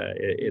targets.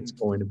 It's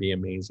going to be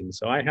amazing.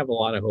 So I have a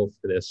lot of hope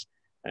for this,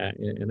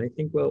 and I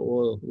think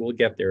we'll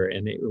get there,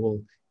 and it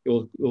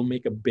will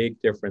make a big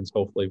difference,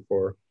 hopefully,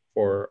 for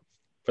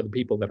the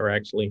people that are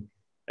actually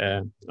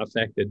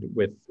affected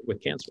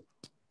with cancer.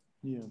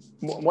 Yeah.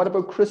 What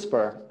about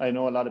CRISPR? I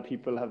know a lot of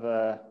people have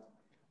a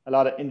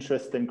lot of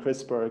interest in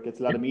CRISPR. It gets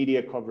a lot of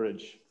media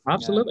coverage.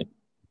 Absolutely.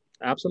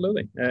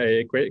 Absolutely.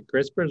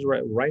 CRISPR is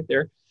right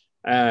there.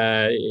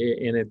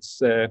 And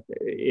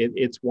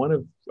it's one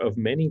of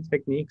many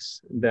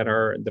techniques that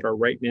are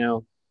right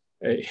now.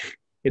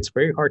 It's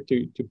very hard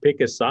to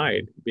pick a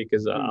side,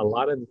 because a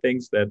lot of the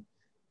things that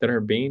are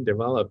being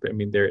developed, I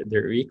mean,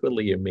 they're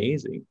equally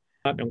amazing.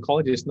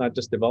 Oncology is not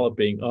just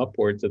developing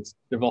upwards; it's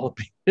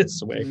developing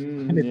this way.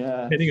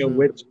 Depending on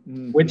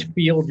which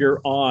field you're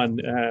on,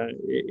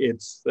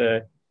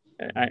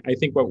 I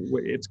think what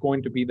it's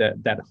going to be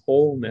that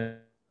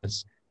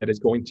wholeness that is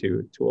going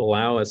to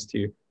allow us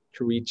to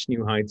reach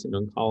new heights in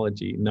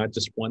oncology, not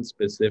just one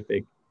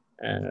specific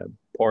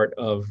part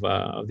of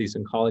these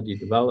oncology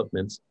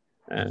developments.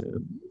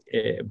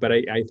 But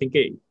I think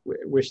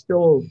we're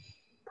still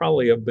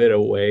probably a bit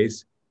of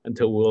ways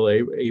until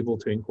we're able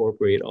to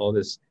incorporate all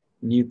this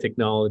new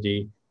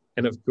technology.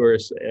 And of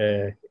course,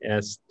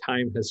 as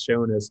time has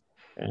shown us,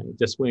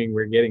 just when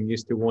we're getting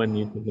used to one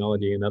new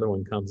technology, another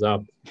one comes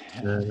up.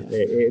 And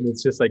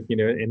it's just like,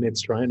 and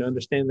it's trying to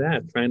understand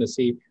that, trying to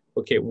see,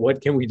 okay, what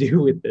can we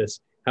do with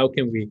this? How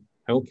can we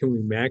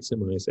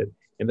maximize it?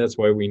 And that's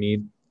why we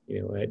need,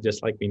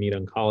 just like we need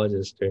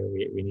oncologists,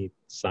 we need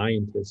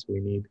scientists,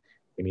 we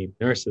need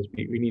nurses,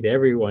 we need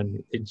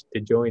everyone to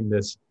join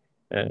this.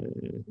 I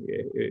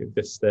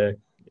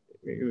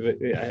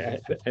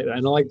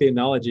don't like the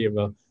analogy of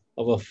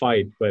a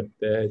fight, but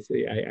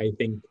I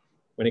think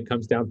when it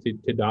comes down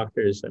to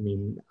doctors, I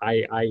mean,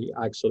 I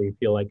actually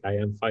feel like I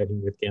am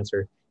fighting with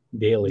cancer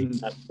daily,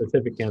 not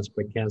specific cancer,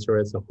 but cancer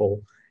as a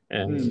whole,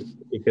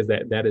 because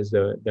that is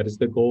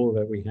the goal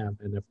that we have.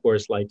 And of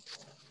course, like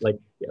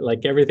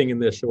everything in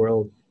this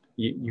world,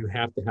 you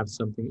have to have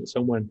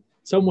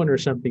someone or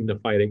something to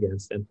fight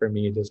against. And for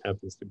me, it just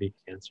happens to be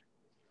cancer.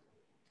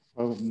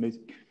 Oh,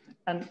 amazing.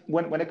 And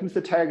when it comes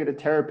to targeted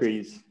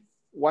therapies,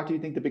 what do you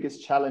think the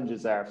biggest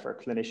challenges are for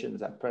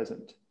clinicians at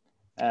present?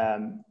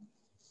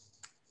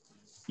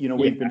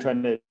 We've been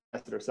trying to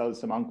test it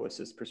ourselves from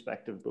OncoAssist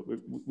perspective, but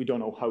we don't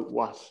know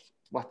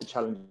what the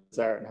challenges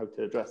are and how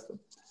to address them.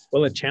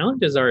 Well, the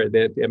challenges are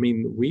that, I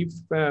mean, we've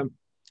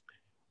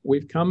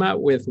come up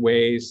with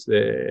ways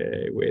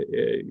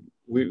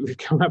we've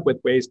come up with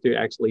ways to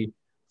actually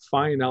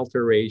find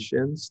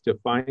alterations, to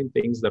find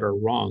things that are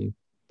wrong.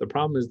 The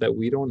problem is that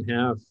we don't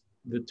have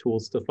the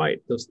tools to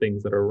fight those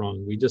things that are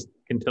wrong. We just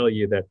can tell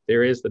you that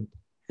there's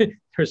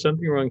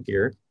something wrong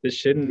here. This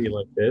shouldn't be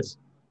like this,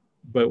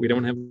 but we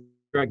don't have a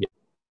drug yet.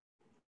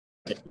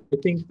 I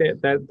think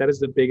that is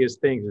the biggest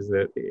thing, is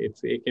that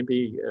it can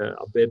be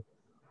a bit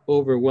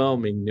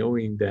overwhelming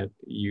knowing that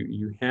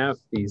you have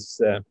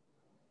these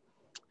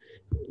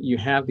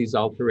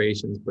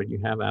alterations, but you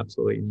have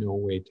absolutely no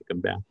way to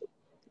combat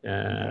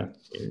them.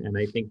 And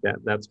I think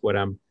that's what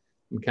I'm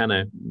kind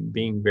of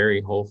being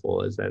very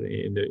hopeful, is that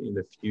in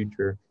the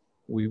future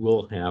we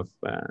will have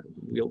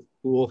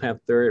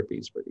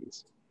therapies for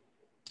these.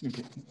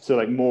 Okay. So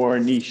like more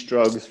niche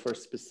drugs for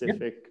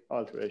specific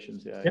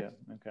alterations. Okay.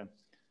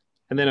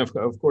 And then of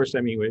course,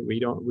 I mean, we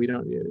don't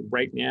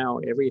right now,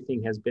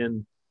 everything has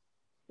been,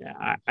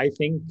 I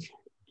think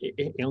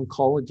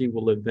oncology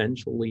will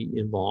eventually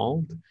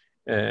evolve,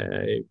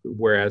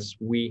 whereas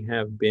we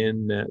have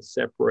been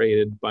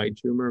separated by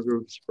tumor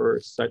groups for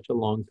such a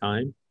long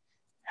time.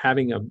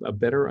 Having a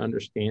better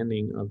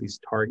understanding of these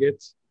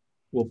targets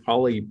will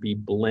probably be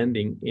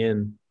blending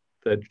in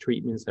the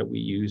treatments that we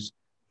use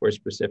for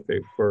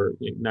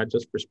not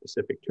just for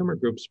specific tumor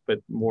groups, but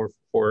more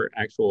for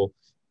actual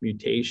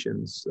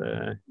mutations,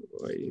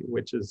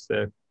 which is,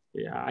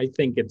 I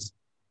think it's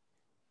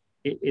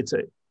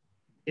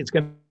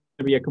going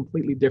to be a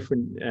completely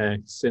different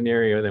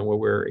scenario than what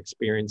we're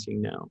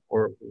experiencing now,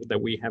 or that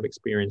we have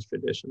experienced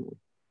traditionally.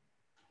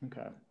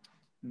 Okay.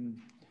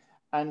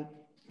 And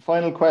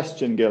final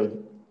question, Gil.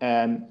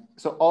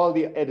 So all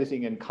the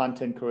editing and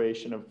content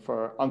creation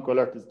for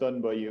OncoAlert is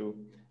done by you.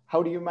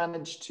 How do you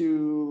manage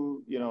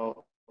to,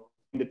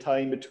 the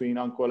time between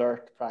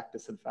OncoAlert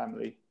practice and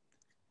family?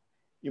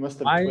 You must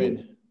have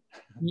twin.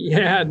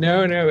 Yeah,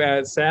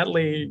 no.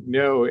 Sadly,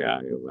 no.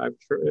 I've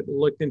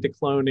looked into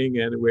cloning,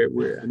 and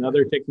we're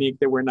another technique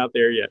that we're not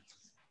there yet.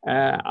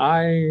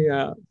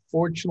 I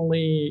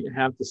fortunately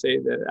have to say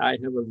that I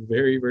have a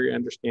very, very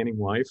understanding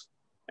wife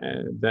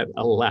that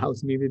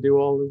allows me to do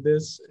all of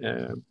this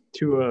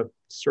to a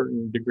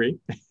certain degree.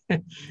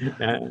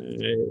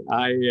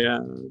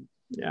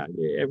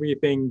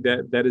 Everything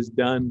that is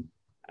done,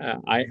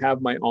 I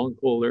have my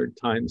OncoAlert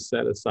time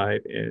set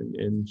aside,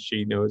 and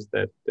she knows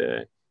that.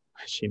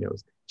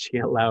 She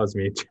allows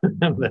me to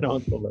have that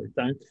OncoAlert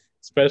time,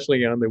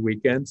 especially on the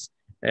weekends.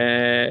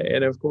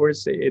 And of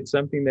course, it's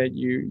something that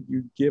you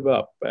give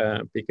up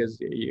because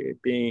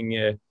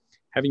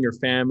having your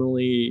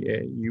family,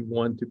 you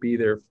want to be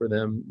there for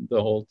them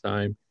the whole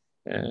time.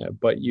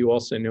 But you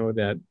also know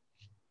that,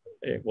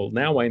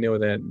 now I know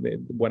that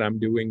what I'm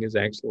doing is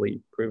actually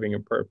proving a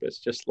purpose.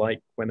 Just like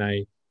when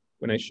I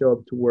when I show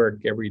up to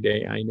work every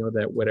day, I know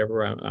that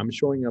whatever I'm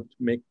showing up to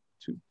make,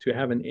 to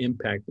have an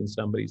impact in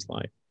somebody's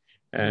life.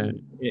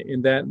 And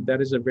that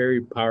is a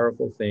very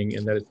powerful thing.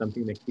 And that is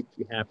something that keeps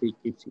you happy,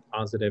 keeps you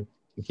positive,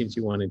 and keeps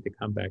you wanting to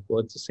come back.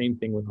 Well, it's the same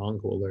thing with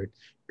OncoAlert,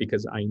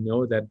 because I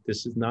know that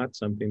this is not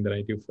something that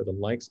I do for the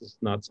likes. It's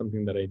not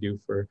something that I do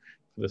for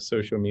the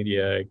social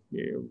media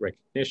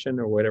recognition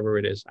or whatever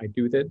it is. I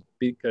do that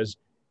because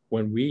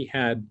when we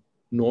had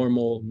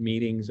normal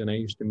meetings and I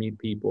used to meet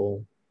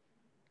people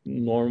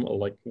normal,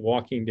 like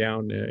walking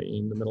down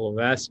in the middle of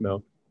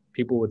Asmo,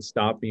 people would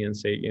stop me and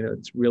say,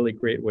 it's really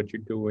great what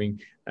you're doing.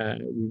 I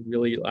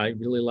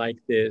really like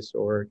this,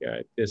 or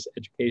this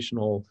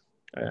educational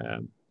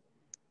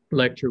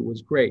lecture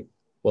was great.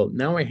 Well,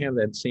 now I have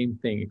that same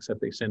thing, except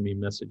they send me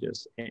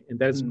messages. And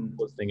that's the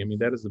coolest thing. I mean,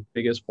 that is the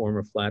biggest form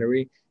of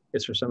flattery,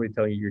 is for somebody to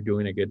tell you you're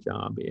doing a good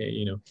job,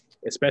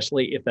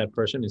 especially if that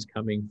person is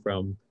coming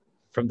from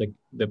the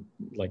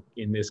like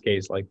in this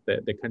case, like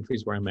the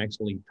countries where I'm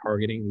actually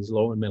targeting, these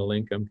low and middle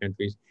income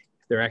countries.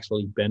 If they're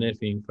actually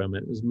benefiting from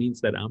it, this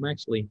means that I'm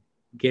actually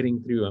getting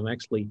through, I'm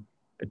actually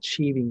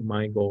achieving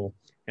my goal.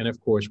 And of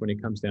course, when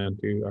it comes down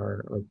to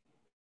our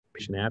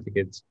patient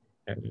advocates,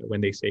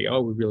 when they say, oh,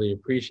 we really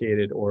appreciate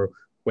it, or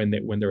when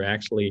they're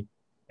actually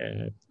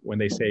when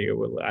they say,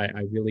 well,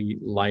 I really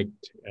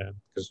liked,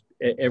 because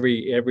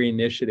every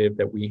initiative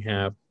that we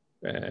have,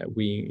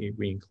 we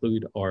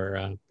include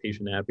our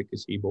patient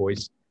advocacy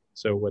voice.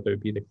 So whether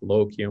it be the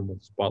colloquium or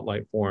the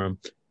Spotlight Forum,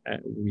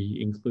 we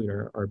include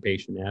our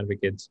patient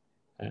advocates,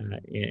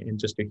 and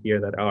just to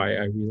hear that, oh,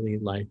 I really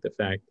like the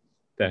fact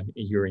that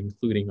you're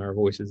including our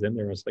voices in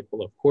there. It's like,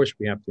 well, of course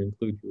we have to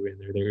include you in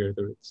there.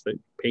 The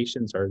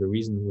patients are the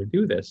reason we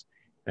do this,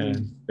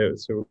 and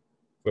so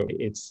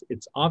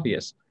it's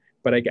obvious.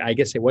 But I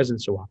guess it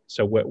wasn't so obvious.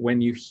 So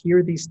when you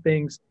hear these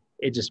things,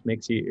 it just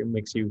makes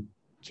you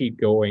keep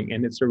going.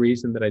 And it's a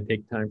reason that I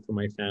take time for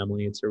my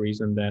family. It's a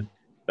reason that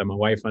my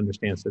wife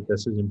understands that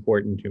this is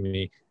important to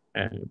me,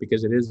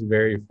 because it is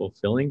very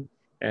fulfilling.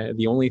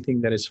 The only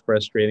thing that is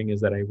frustrating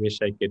is that I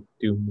wish I could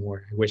do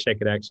more. I wish I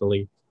could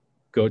actually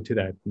go to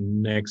that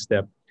next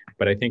step.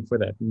 But I think for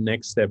that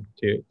next step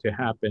to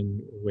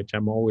happen, which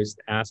I'm always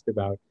asked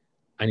about,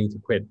 I need to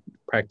quit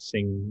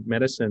practicing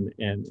medicine.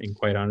 And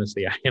quite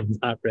honestly, I am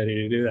not ready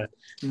to do that.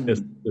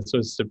 This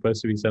was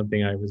supposed to be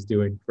something I was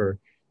doing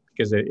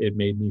because it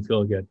made me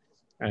feel good.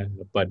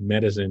 But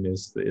medicine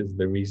is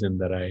the reason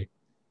that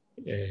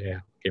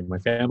my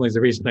family is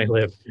the reason I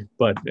live.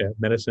 But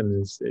medicine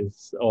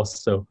is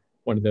also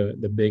one of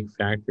the big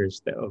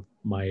factors of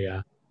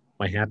my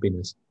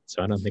happiness.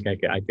 So I don't think I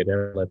could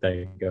ever let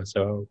that go.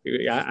 So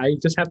I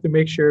just have to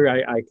make sure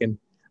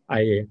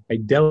I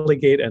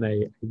delegate and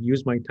I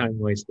use my time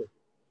wisely.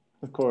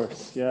 Of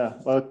course, yeah.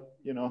 Well,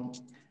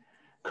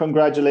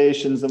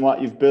 congratulations on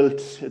what you've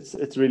built.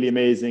 It's really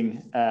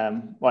amazing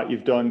what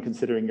you've done,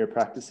 considering you're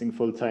practicing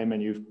full time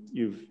and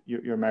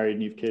you're married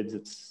and you've kids.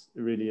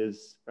 It really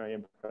is very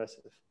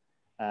impressive.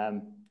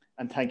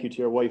 And thank you to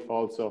your wife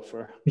also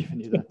for giving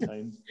you that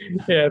time.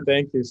 Yeah,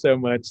 thank you so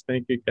much.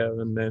 Thank you,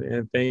 Kevin,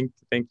 and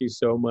thank you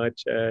so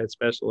much,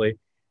 especially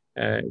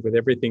with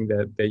everything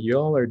that you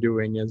all are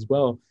doing as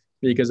well.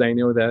 Because I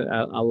know that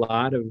a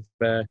lot of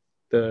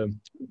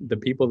the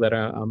people that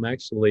I'm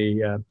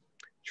actually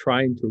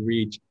trying to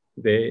reach,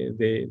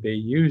 they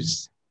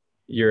use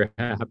your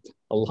app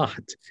a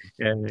lot,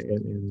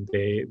 and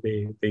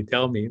they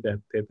tell me that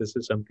this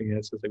is something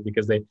that's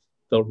because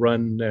they'll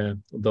run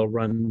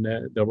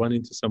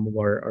into some of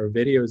our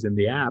videos in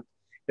the app,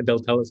 and they'll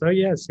tell us, oh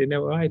yes,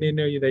 I didn't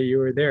know that you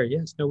were there.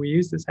 Yes, no, we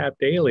use this app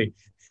daily.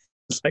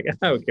 It's like,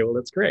 oh, okay, well,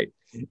 that's great.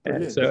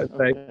 So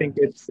okay. I think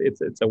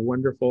it's a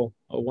wonderful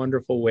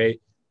way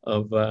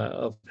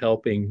of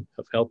helping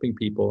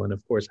people, and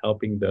of course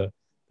helping the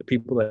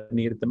people that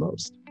need it the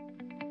most.